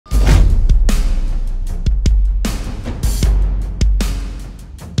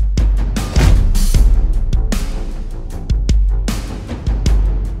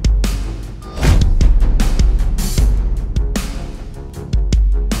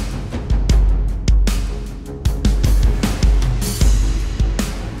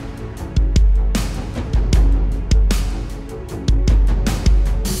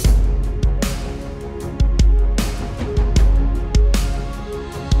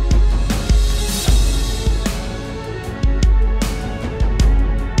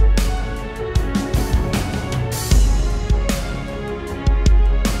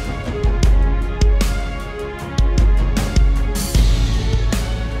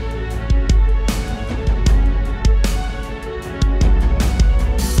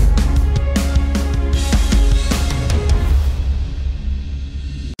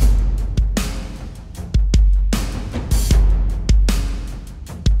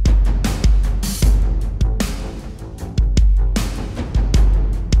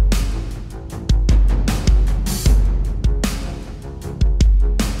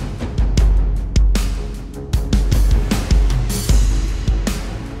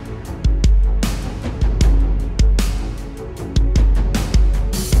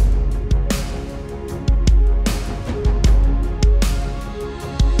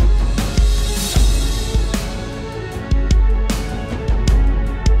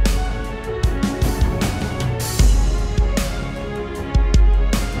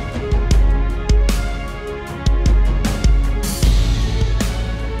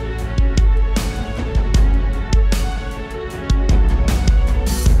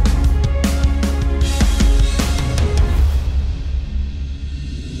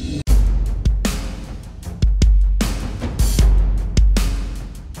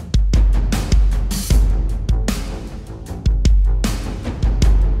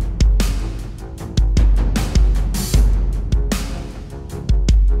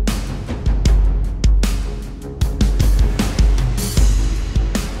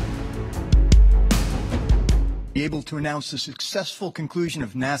to announce the successful conclusion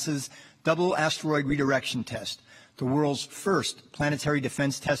of NASA's Double Asteroid Redirection Test, the world's first planetary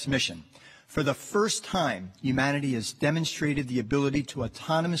defense test mission. For the first time, humanity has demonstrated the ability to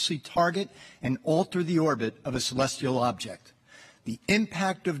autonomously target and alter the orbit of a celestial object. The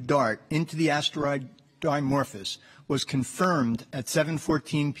impact of DART into the asteroid Dimorphos was confirmed at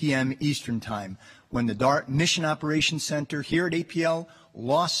 7:14 p.m. Eastern Time, when the DART Mission Operations Center here at APL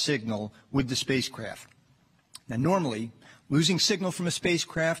lost signal with the spacecraft. Now, normally, losing signal from a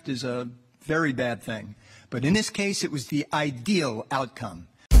spacecraft is a very bad thing, but in this case, it was the ideal outcome.